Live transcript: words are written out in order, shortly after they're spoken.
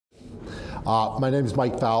My name is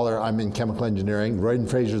Mike Fowler. I'm in chemical engineering. Royden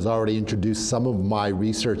Fraser's already introduced some of my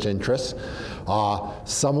research interests.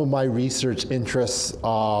 Some of my research interests,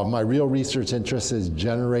 my real research interest is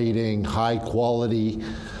generating high quality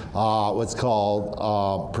what's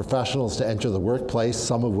called professionals to enter the workplace,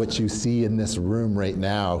 some of which you see in this room right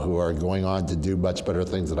now who are going on to do much better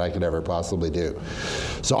things than I could ever possibly do.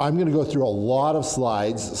 So I'm going to go through a lot of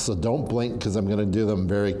slides, so don't blink because I'm going to do them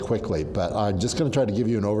very quickly, but I'm just going to try to give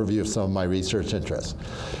you an overview of some of my research interests.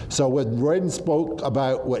 So when Royden spoke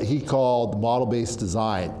about what he called model-based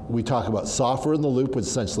design, we talk about software in the loop, which is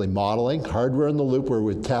essentially modeling, hardware in the loop where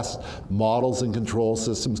we test models and control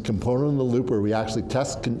systems, component in the loop where we actually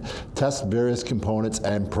test various components,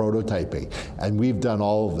 and prototyping. And we've done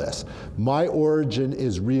all of this. My origin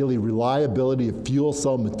is really reliability of fuel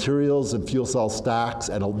cell materials and fuel cell stacks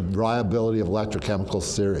and reliability of electrochemical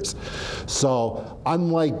series. So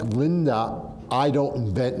unlike Linda, I don't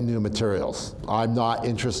invent new materials. I'm not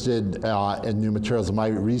interested in new materials, and my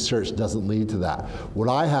research doesn't lead to that. What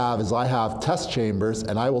I have is I have test chambers,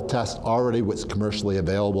 and I will test already what's commercially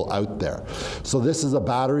available out there. So this is a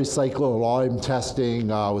battery cycle, and I'm testing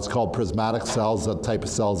what's called prismatic cells, the type of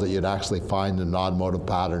cells that you'd actually find in automotive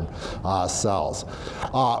pattern cells.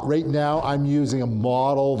 Right now, I'm using a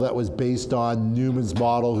model that was based on Newman's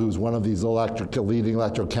model, who's one of these leading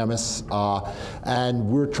electrochemists, and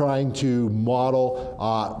we're trying to model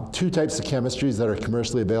two types of chemistries that are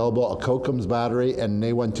commercially available, a Kokams battery and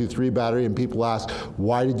an A123 battery, and people ask,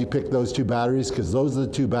 why did you pick those two batteries? Because those are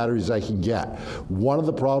the two batteries I can get. One of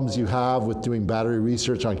the problems you have with doing battery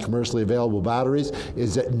research on commercially available batteries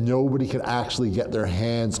is that nobody can actually get their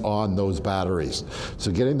hands on those batteries.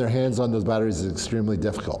 So getting their hands on those batteries is extremely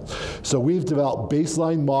difficult. So we've developed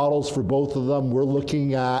baseline models for both of them. We're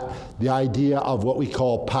looking at the idea of what we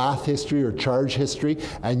call path history or charge history,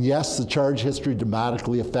 and yes, the charge history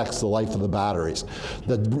dramatically affects the life of the batteries.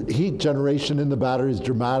 The heat generation in the batteries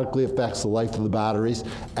dramatically affects the life of the batteries,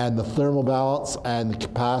 and the thermal balance and the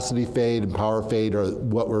capacity fade and power fade are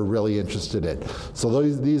what we're really interested in. So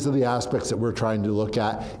these are the aspects that we're trying to look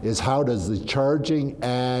at, is how does the charging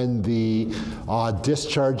and the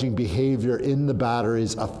discharging behavior in the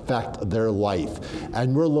batteries affect their life.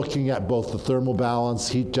 And we're looking at both the thermal balance,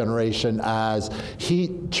 heat generation as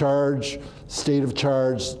heat, charge, state of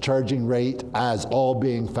charge, charging rate as all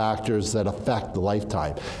being factors that affect the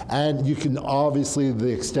lifetime. And you can obviously, the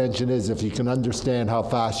extension is if you can understand how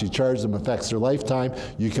fast you charge them affects their lifetime,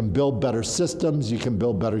 you can build better systems, you can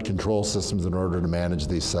build better control systems in order to manage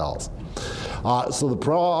these cells. So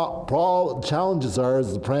the challenges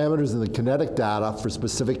is the parameters and the kinetic data for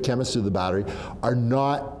specific chemistry of the battery are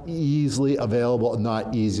not easily available and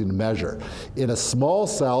not easy to measure. In a small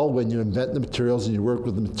cell, when you invent the materials and you work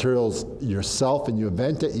with the materials yourself and you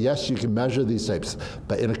invent it, yes, you can measure these types.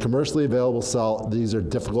 But in a commercially available cell, these are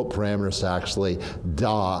difficult parameters to actually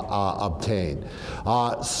obtain.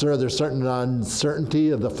 So there's certain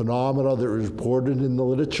uncertainty of the phenomena that are reported in the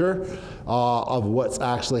literature of what's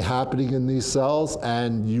actually happening in these cells,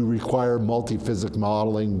 and you require multi-physics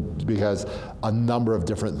modeling because a number of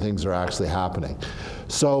different things are actually happening.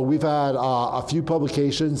 So we've had a few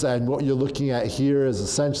publications, and what you're looking at here is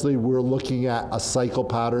essentially we're looking at a cycle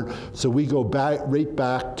pattern. So we go right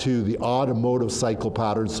back to the automotive cycle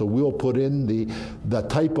pattern. So we'll put in the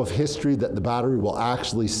type of history that the battery will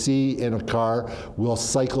actually see in a car. We'll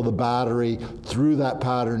cycle the battery through that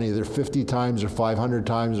pattern either 50 times or 500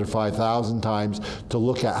 times or 5,000 times to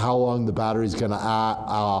look at how long the battery is going to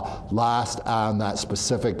last on that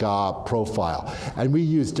specific profile. And we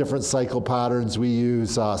use different cycle patterns. We use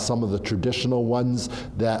some of the traditional ones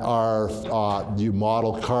that you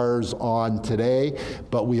model cars on today,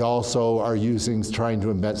 but we also are trying to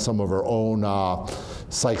invent some of our own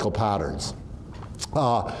cycle patterns.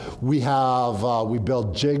 We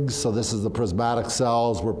build jigs, so this is the prismatic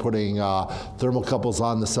cells. We're putting thermocouples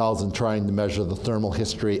on the cells and trying to measure the thermal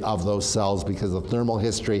history of those cells because the thermal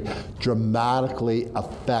history dramatically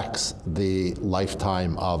affects the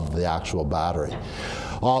lifetime of the actual battery.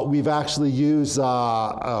 We've actually used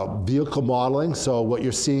vehicle modeling. So what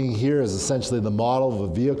you're seeing here is essentially the model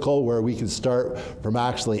of a vehicle where we can start from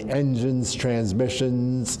actually engines,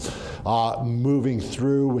 transmissions, moving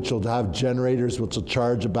through, which will have generators which will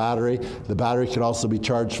charge a battery. The battery can also be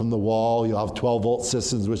charged from the wall. You'll have 12-volt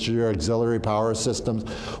systems, which are your auxiliary power systems.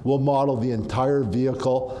 We'll model the entire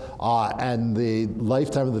vehicle and the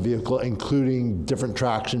lifetime of the vehicle, including different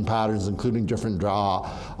traction patterns, including different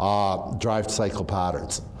drive cycle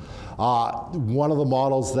patterns. One of the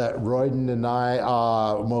models that Royden and I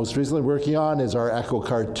most recently working on is our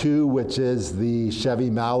EcoCar 2, which is the Chevy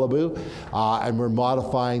Malibu, and we're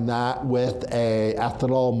modifying that with a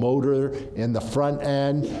ethanol motor in the front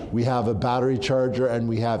end. We have a battery charger, and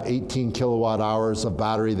we have 18 kilowatt hours of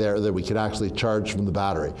battery there that we can actually charge from the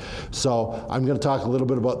battery. So I'm going to talk a little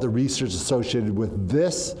bit about the research associated with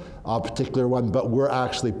this particular one, but we're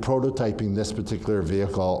actually prototyping this particular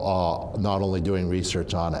vehicle, not only doing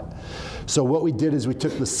research on it. So what we did is we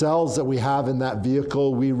took the cells that we have in that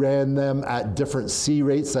vehicle, we ran them at different C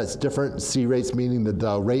rates. That's different C rates, meaning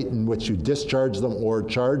the rate in which you discharge them or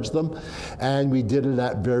charge them, and we did it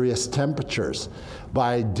at various temperatures.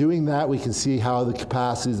 By doing that, we can see how the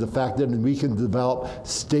capacity is affected, and we can develop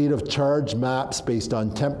state of charge maps based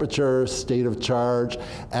on temperature, state of charge,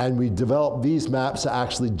 and we develop these maps to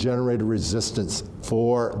actually generate a resistance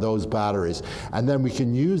for those batteries. And then we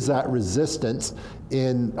can use that resistance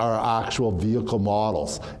in our actual vehicle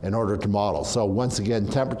models in order to model. So once again,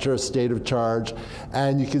 temperature, state of charge,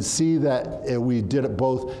 and you can see that we did it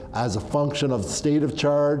both as a function of the state of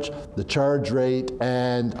charge, the charge rate,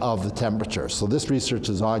 and of the temperature. So this research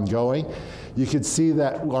is ongoing. You can see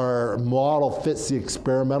that our model fits the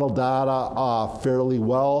experimental data fairly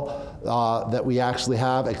well that we actually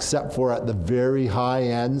have, except for at the very high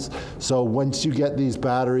ends. So once you get these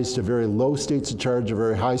batteries to very low states of charge or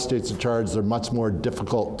very high states of charge, they're much more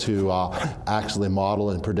difficult to actually model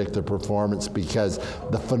and predict their performance because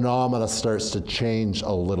the phenomena starts to change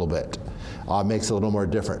a little bit. Makes it a little more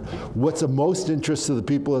different. What's of most interest to the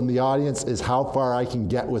people in the audience is how far I can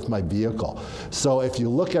get with my vehicle. So if you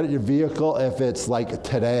look at your vehicle, if it's like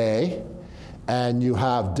today, and you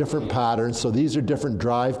have different patterns, so these are different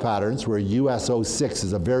drive patterns, where US 06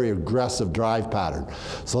 is a very aggressive drive pattern.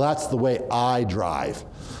 So that's the way I drive,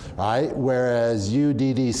 right? Whereas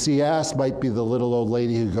UDDCS might be the little old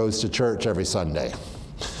lady who goes to church every Sunday.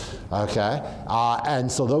 Okay, and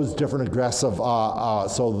so those different aggressive,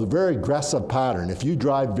 so the very aggressive pattern, if you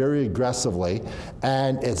drive very aggressively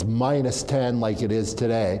and it's -10 like it is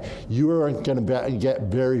today, you aren't going to get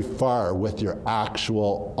very far with your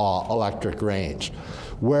actual electric range.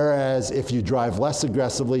 Whereas if you drive less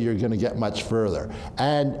aggressively, you're going to get much further.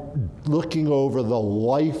 And looking over the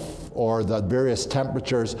life or the various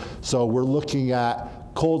temperatures, so we're looking at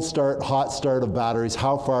cold start, hot start of batteries,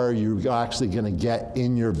 how far are you actually going to get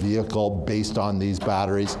in your vehicle based on these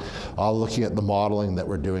batteries, looking at the modeling that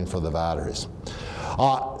we're doing for the batteries.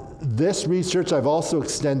 This research I've also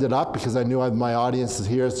extended up because I knew my audience is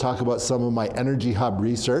here to talk about some of my Energy Hub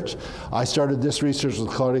research. I started this research with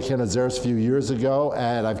Claudia Canizares a few years ago,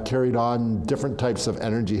 and I've carried on different types of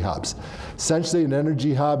energy hubs. Essentially, an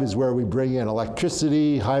energy hub is where we bring in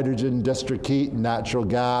electricity, hydrogen, district heat, and natural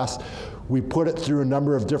gas. We put it through a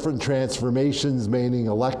number of different transformations, meaning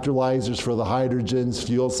electrolyzers for the hydrogens,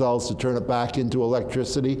 fuel cells to turn it back into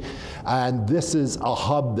electricity. And this is a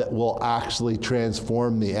hub that will actually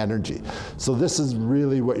transform the energy. So this is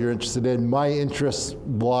really what you're interested in. My interest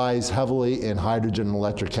lies heavily in hydrogen and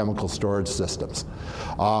electrochemical storage systems.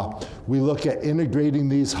 We look at integrating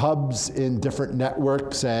these hubs in different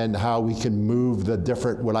networks and how we can move the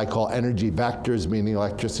different, what I call energy vectors, meaning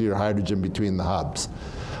electricity or hydrogen between the hubs.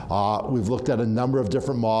 We've looked at a number of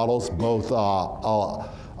different models, both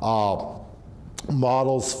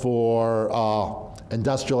models for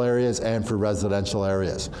industrial areas and for residential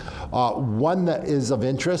areas. One that is of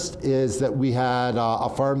interest is that we had a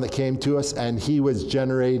farm that came to us, and he was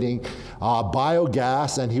generating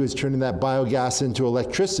biogas, and he was turning that biogas into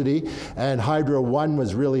electricity, and Hydro One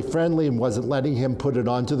was really friendly and wasn't letting him put it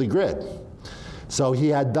onto the grid. So he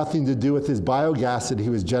had nothing to do with his biogas that he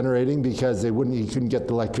was generating because he couldn't get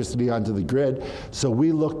the electricity onto the grid. So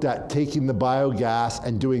we looked at taking the biogas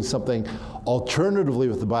and doing something alternatively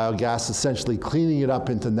with the biogas, essentially cleaning it up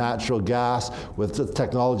into natural gas with a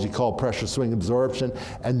technology called pressure swing absorption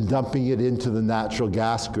and dumping it into the natural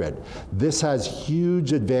gas grid. This has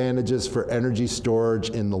huge advantages for energy storage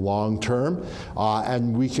in the long term,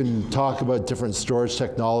 and we can talk about different storage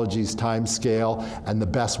technologies, time scale, and the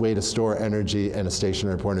best way to store energy in a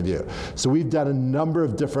stationary point of view. So we've done a number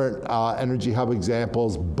of different energy hub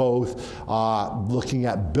examples, both looking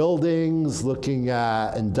at buildings, looking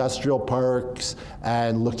at industrial parks,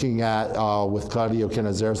 and looking at, with Claudia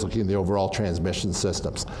Canizares, looking at the overall transmission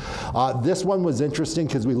systems. This one was interesting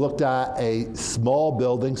because we looked at a small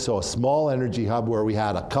building, so a small energy hub where we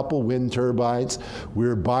had a couple wind turbines. We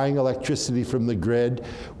were buying electricity from the grid.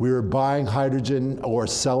 We were buying hydrogen or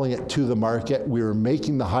selling it to the market. We were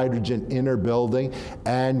making the hydrogen in our building,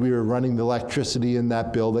 and we were running the electricity in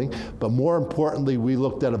that building. But more importantly, we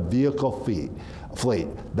looked at a vehicle fleet.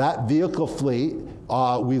 That vehicle fleet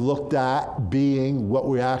we looked at being what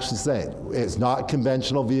we're actually saying. It's not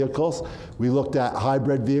conventional vehicles. We looked at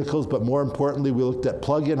hybrid vehicles, but more importantly, we looked at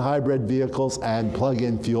plug-in hybrid vehicles and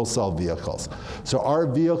plug-in fuel cell vehicles. So our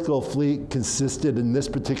vehicle fleet consisted in this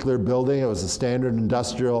particular building, it was a standard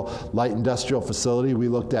light industrial facility. We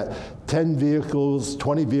looked at 10 vehicles,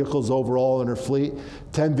 20 vehicles overall in our fleet,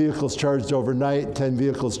 10 vehicles charged overnight, 10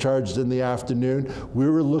 vehicles charged in the afternoon. We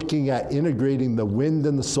were looking at integrating the wind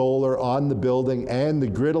and the solar on the building and the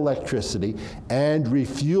grid electricity and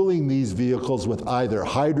refueling these vehicles with either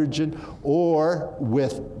hydrogen or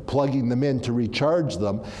with plugging them in to recharge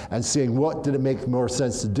them and seeing what did it make more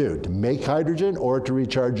sense to do, to make hydrogen or to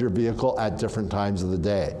recharge your vehicle at different times of the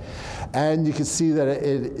day. And you can see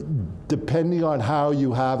that depending on how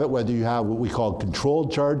you have it, whether you have what we call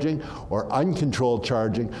controlled charging or uncontrolled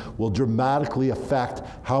charging, will dramatically affect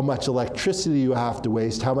how much electricity you have to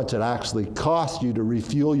waste, how much it actually costs you to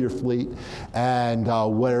refuel your fleet, and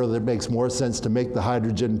whether it makes more sense to make the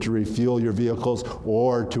hydrogen to refuel your vehicles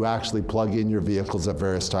or to actually plug in your vehicles at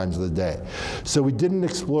various times of the day. So we didn't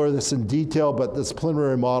explore this in detail, but this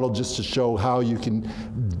preliminary model just to show how you can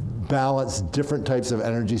balance different types of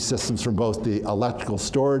energy systems from both the electrical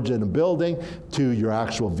storage in a building to your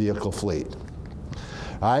actual vehicle fleet.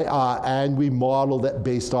 All right, and we modeled it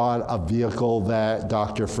based on a vehicle that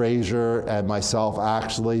Dr. Fraser and myself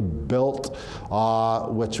actually built,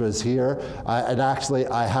 which was here. And actually,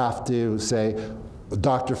 I have to say,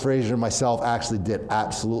 Dr. Fraser and myself actually did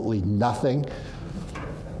absolutely nothing.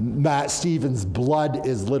 Matt Stevens' blood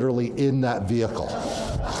is literally in that vehicle.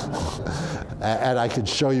 And I could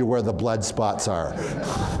show you where the blood spots are.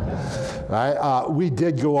 Right? We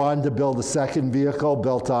did go on to build a second vehicle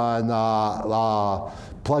built on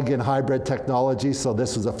plug-in hybrid technology. So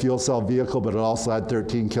this was a fuel cell vehicle, but it also had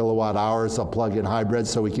 13 kilowatt hours of plug-in hybrid,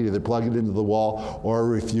 so we could either plug it into the wall or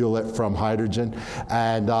refuel it from hydrogen.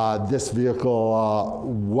 And this vehicle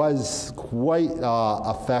was quite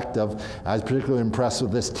effective. I was particularly impressed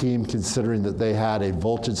with this team, considering that they had a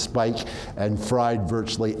voltage spike and fried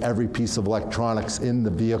virtually every piece of electronics in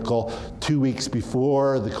the vehicle 2 weeks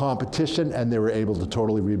before the competition, and they were able to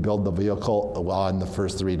totally rebuild the vehicle on the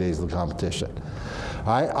first 3 days of the competition.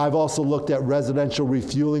 I've also looked at residential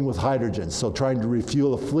refueling with hydrogen, so trying to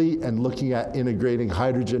refuel a fleet and looking at integrating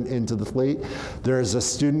hydrogen into the fleet. There's a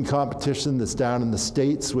student competition that's down in the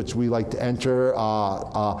States, which we like to enter,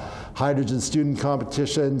 hydrogen student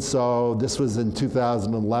competition. So this was in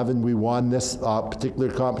 2011. We won this particular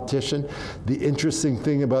competition. The interesting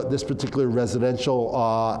thing about this particular residential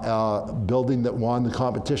building that won the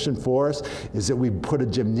competition for us is that we put a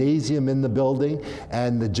gymnasium in the building,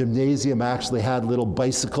 and the gymnasium actually had little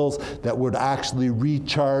bicycles that would actually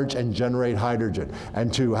recharge and generate hydrogen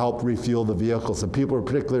and to help refuel the vehicles. And people were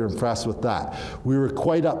particularly impressed with that. We were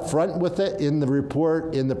quite upfront with it in the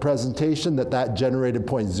report, in the presentation, that generated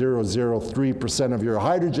 0.003% of your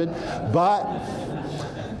hydrogen, but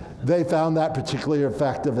they found that particularly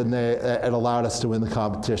effective, and it allowed us to win the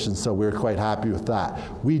competition, so we were quite happy with that.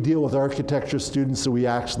 We deal with architecture students, so we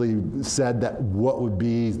actually said that what would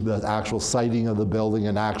be the actual siting of the building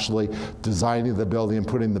and actually designing the building and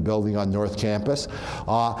putting the building on North Campus.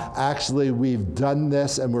 Actually, we've done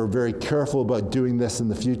this, and we're very careful about doing this in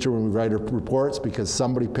the future when we write our reports, because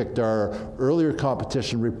somebody picked our earlier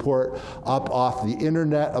competition report up off the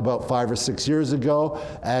internet about 5 or 6 years ago,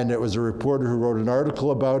 and it was a reporter who wrote an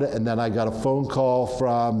article about it. And then I got a phone call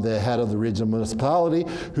from the head of the regional municipality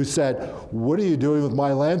who said, "What are you doing with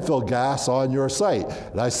my landfill gas on your site?"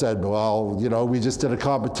 And I said, "Well, you know, we just did a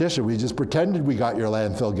competition. We just pretended we got your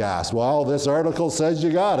landfill gas." "Well, this article says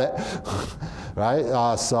you got it." Right?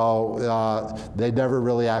 So they never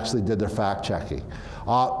really actually did their fact checking.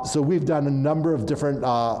 So we've done a number of different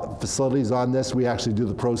facilities on this. We actually do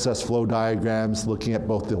the process flow diagrams looking at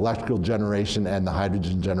both the electrical generation and the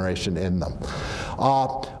hydrogen generation in them.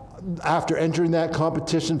 After entering that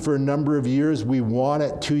competition for a number of years, we won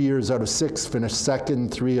it 2 years out of 6, finished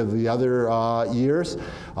second 3 of the other years.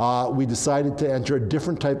 We decided to enter a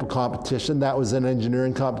different type of competition. That was an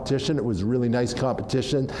engineering competition. It was a really nice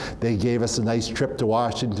competition. They gave us a nice trip to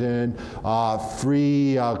Washington,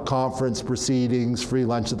 free conference proceedings, free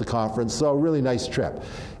lunch at the conference, so a really nice trip.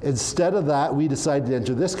 Instead of that, we decided to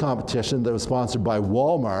enter this competition that was sponsored by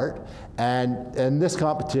Walmart, And in this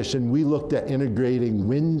competition, we looked at integrating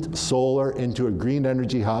wind, solar into a green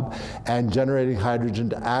energy hub and generating hydrogen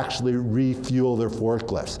to actually refuel their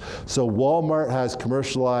forklifts. So Walmart has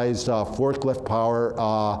commercialized forklift power,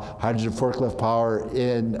 hydrogen forklift power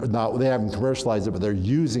they haven't commercialized it, but they're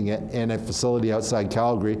using it in a facility outside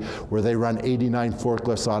Calgary where they run 89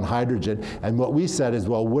 forklifts on hydrogen. And what we said is,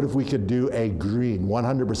 well, what if we could do a green,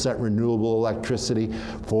 100% renewable electricity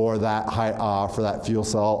for that fuel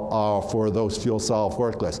cell, for those fuel cell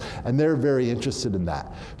forklifts? And they're very interested in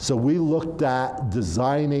that. So we looked at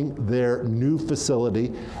designing their new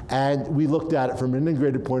facility, and we looked at it from an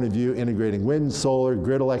integrated point of view, integrating wind, solar,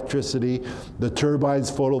 grid electricity, the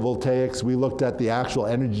turbines, photovoltaics. We looked at the actual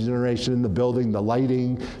energy generation in the building, the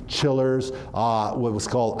lighting, chillers, what was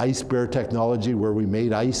called ice bear technology, where we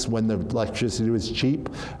made ice when the electricity was cheap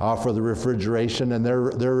for the refrigeration. And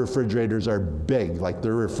their refrigerators are big, like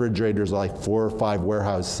their refrigerators are like 4 or 5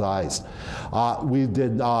 warehouse sized. We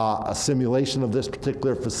did a simulation of this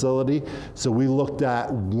particular facility. So we looked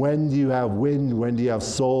at when do you have wind, when do you have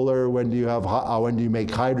solar, when do you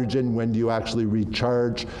make hydrogen, when do you actually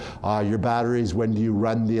recharge your batteries, when do you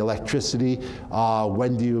run the electricity,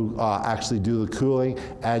 when do you actually do the cooling,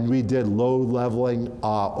 and we did load leveling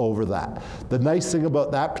over that. The nice thing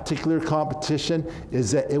about that particular competition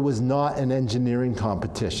is that it was not an engineering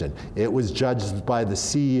competition. It was judged by the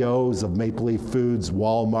CEOs of Maple Leaf Foods,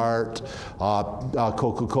 Walmart,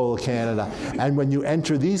 Coca-Cola Canada. And when you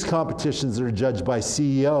enter these competitions that are judged by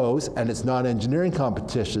CEOs, and it's not engineering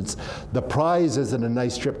competitions, the prize isn't a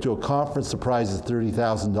nice trip to a conference, the prize is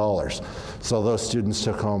 $30,000. So those students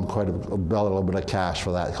took home quite a little bit of cash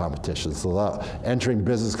for that competition. So entering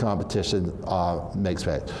business competition makes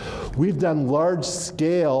pay. We've done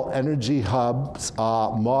large-scale energy hubs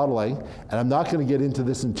modeling, and I'm not going to get into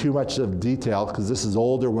this in too much of detail because this is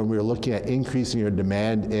older when we were looking at increasing your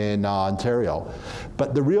demand in Ontario.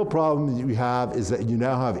 But the real problem that you have is that you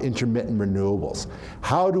now have intermittent renewables.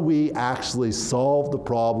 How do we actually solve the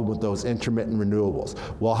problem with those intermittent renewables?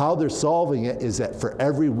 Well, how they're solving it is that for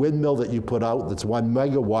every windmill that you put out that's 1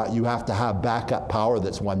 megawatt, you have to have backup power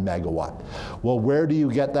that's 1 megawatt. Well, where do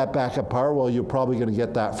you get that backup power? Well, you're probably going to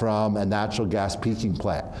get that from a natural gas peaking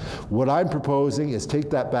plant. What I'm proposing is take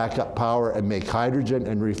that backup power and make hydrogen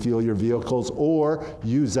and refuel your vehicles, or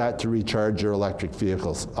use that to recharge your electric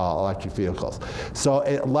vehicles. So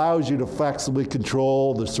it allows you to flexibly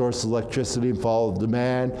control the source of electricity and follow the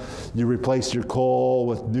demand. You replace your coal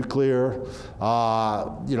with nuclear.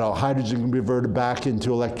 Hydrogen can be converted back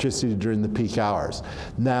into electricity during the peak hours.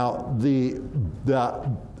 Now, the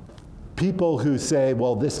people who say,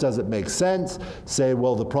 well, this doesn't make sense, say,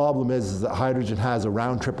 well, the problem is that hydrogen has a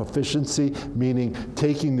round-trip efficiency, meaning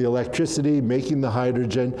taking the electricity, making the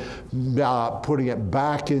hydrogen, putting it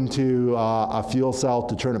back into a fuel cell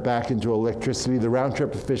to turn it back into electricity. The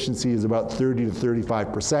round-trip efficiency is about 30 to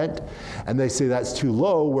 35%, and they say that's too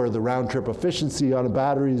low, where the round-trip efficiency on a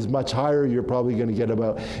battery is much higher. You're probably going to get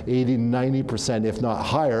about 80 to 90%, if not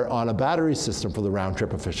higher, on a battery system for the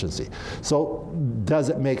round-trip efficiency. So does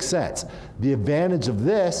it make sense? The advantage of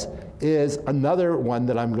this is another one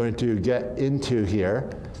that I'm going to get into here,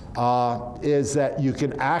 is that you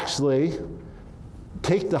can actually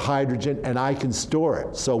take the hydrogen and I can store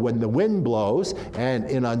it. So when the wind blows, and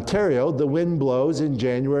in Ontario, the wind blows in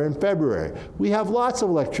January and February. We have lots of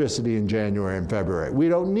electricity in January and February. We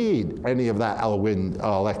don't need any of that wind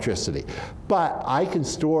electricity. But I can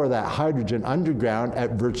store that hydrogen underground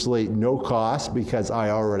at virtually no cost because I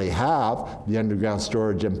already have the underground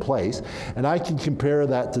storage in place. And I can compare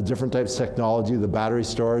that to different types of technology. The battery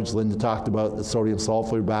storage, Linda talked about the sodium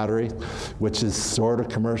sulfate battery, which is sort of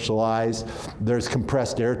commercialized. There's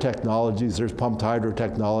compressed air technologies, there's pumped hydro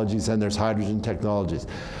technologies, and there's hydrogen technologies.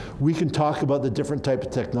 We can talk about the different types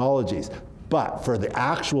of technologies. But for the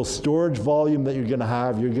actual storage volume that you're going to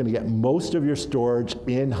have, you're going to get most of your storage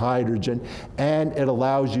in hydrogen, and it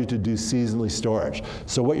allows you to do seasonally storage.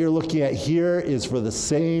 So what you're looking at here is for the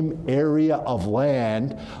same area of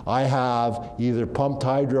land, I have either pumped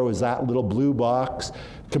hydro is that little blue box,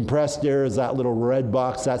 compressed air is that little red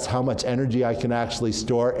box. That's how much energy I can actually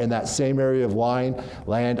store. In that same area of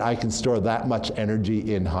land, I can store that much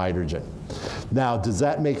energy in hydrogen. Now, does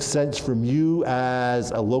that make sense from you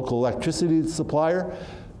as a local electricity supplier?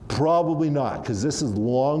 Probably not, because this is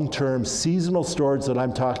long-term seasonal storage that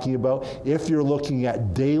I'm talking about. If you're looking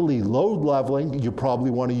at daily load leveling, you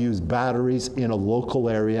probably want to use batteries in a local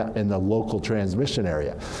area, in the local transmission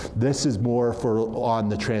area. This is more for on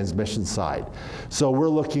the transmission side. So we're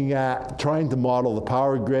looking at trying to model the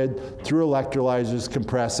power grid through electrolyzers,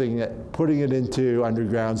 compressing it, putting it into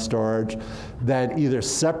underground storage, then either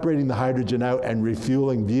separating the hydrogen out and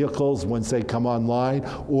refueling vehicles once they come online,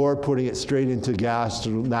 or putting it straight into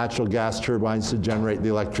natural gas turbines to generate the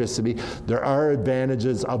electricity. There are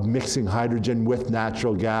advantages of mixing hydrogen with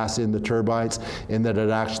natural gas in the turbines in that it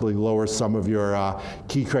actually lowers some of your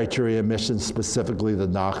key criteria emissions, specifically the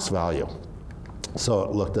NOx value. So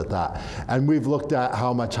it looked at that. And we've looked at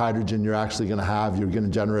how much hydrogen you're actually going to have. You're going to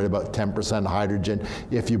generate about 10% hydrogen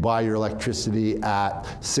if you buy your electricity at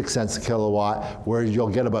 6 cents a kilowatt, where you'll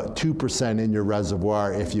get about 2% in your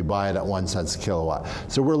reservoir if you buy it at 1 cent a kilowatt.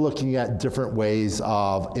 So we're looking at different ways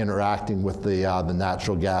of interacting with the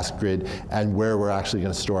natural gas grid and where we're actually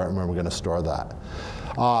going to store it and where we're going to store that.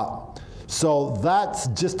 So that's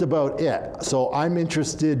just about it. So I'm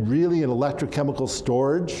interested really in electrochemical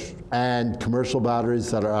storage and commercial batteries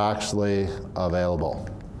that are actually available.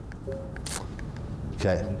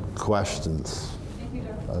 Okay, questions? Thank you,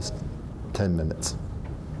 Doug. That's 10 minutes.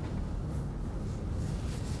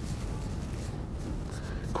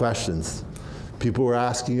 Questions? People were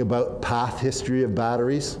asking about path history of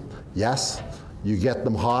batteries. Yes, you get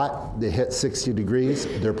them hot, they hit 60 degrees,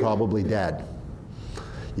 they're probably dead.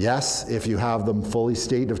 Yes, if you have them fully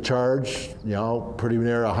state of charge, you know, pretty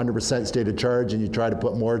near 100% state of charge, and you try to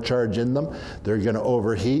put more charge in them, they're going to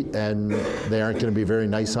overheat and they aren't going to be very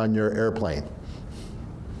nice on your airplane.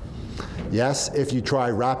 Yes, if you try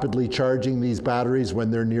rapidly charging these batteries when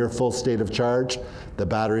they're near full state of charge, the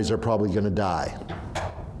batteries are probably going to die.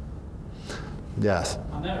 Yes?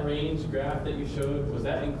 On that range graph that you showed, was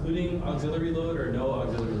that including auxiliary load or no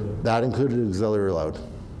auxiliary load? That included auxiliary load.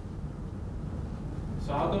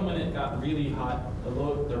 So how come when it got really hot,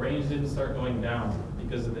 the range didn't start going down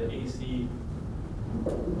because of the AC?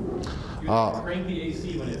 You crank the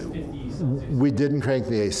AC when it's 50 Celsius. We didn't crank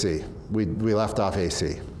the AC. We left off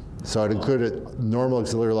AC. So it included normal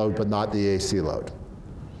auxiliary load, but not the AC load,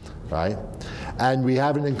 right? And we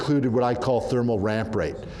haven't included what I call thermal ramp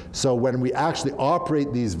rate. So when we actually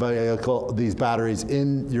operate these batteries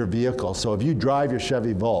in your vehicle, so if you drive your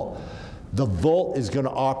Chevy Volt, the Volt is going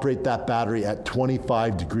to operate that battery at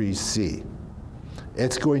 25 degrees C.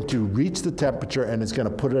 It's going to reach the temperature and it's going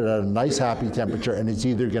to put it at a nice happy temperature, and it's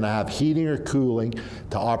either going to have heating or cooling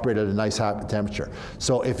to operate at a nice happy temperature.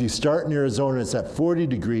 So if you start in Arizona and it's at 40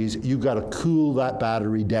 degrees, you've got to cool that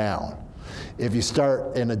battery down. If you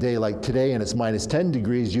start in a day like today and it's minus 10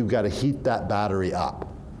 degrees, you've got to heat that battery up.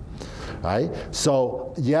 Right?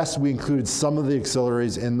 So yes, we included some of the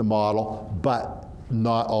auxiliaries in the model, but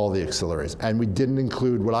not all the auxiliaries. And we didn't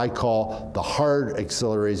include what I call the hard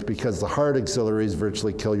auxiliaries, because the hard auxiliaries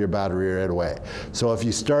virtually kill your battery right away. So if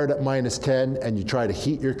you start at minus 10 and you try to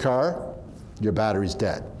heat your car, your battery's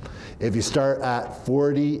dead. If you start at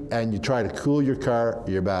 40 and you try to cool your car,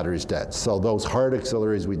 your battery's dead. So those hard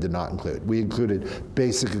auxiliaries we did not include. We included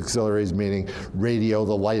basic auxiliaries, meaning radio,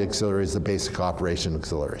 the light auxiliaries, the basic operation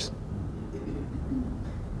auxiliaries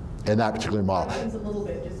in that particular model. A little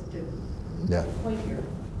bit just to Yeah. point here.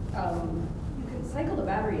 You can cycle the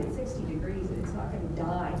battery at 60 degrees and it's not going to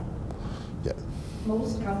die. Yeah.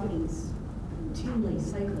 Most companies routinely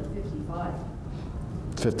cycle at 55.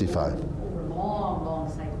 55. Over long, long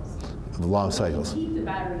cycles. Long If cycles. you keep the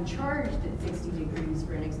battery charged at 60 degrees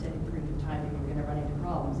for an extended period of time, then you're going to run into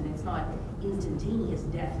problems. And it's not instantaneous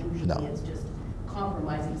death. Usually No. it's just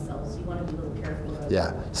compromising cells. So you want to be a little careful about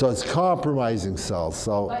Yeah, that. so it's compromising cells.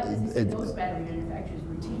 So But as I said, most battery manufacturers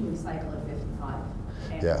routinely cycle at 55.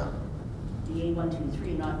 And Yeah. the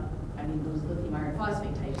A123, I mean, those lithium iron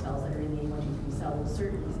phosphate type cells that are in the A123 cell will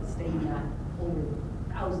certainly sustain that over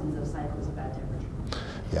thousands of cycles at that temperature.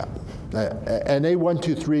 yeah, and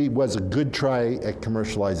A123 was a good try at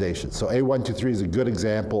commercialization. So A123 is a good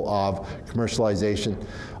example of commercialization.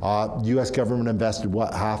 U.S. government invested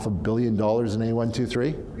what, $500 million in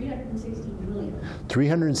A123? 360 million.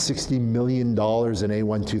 $360 million in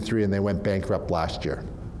A123, and they went bankrupt last year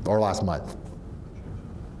or last month.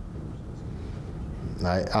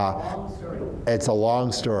 Long story. It's a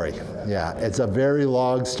long story. Yeah, it's a very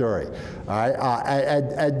long story. All right,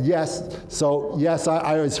 and yes, so yes,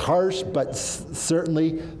 I was harsh, but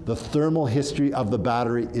certainly the thermal history of the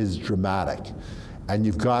battery is dramatic. And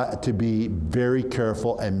you've got to be very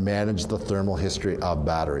careful and manage the thermal history of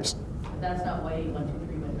batteries. But that's not why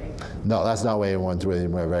A123 went bankrupt. No, that's not what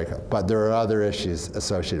A123, but there are other issues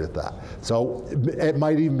associated with that. So it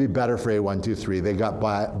might even be better for A123. They got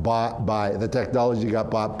bought by, the technology got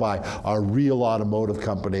bought by a real automotive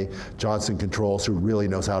company, Johnson Controls, who really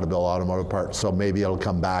knows how to build automotive parts. So maybe it'll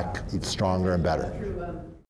come back stronger and better.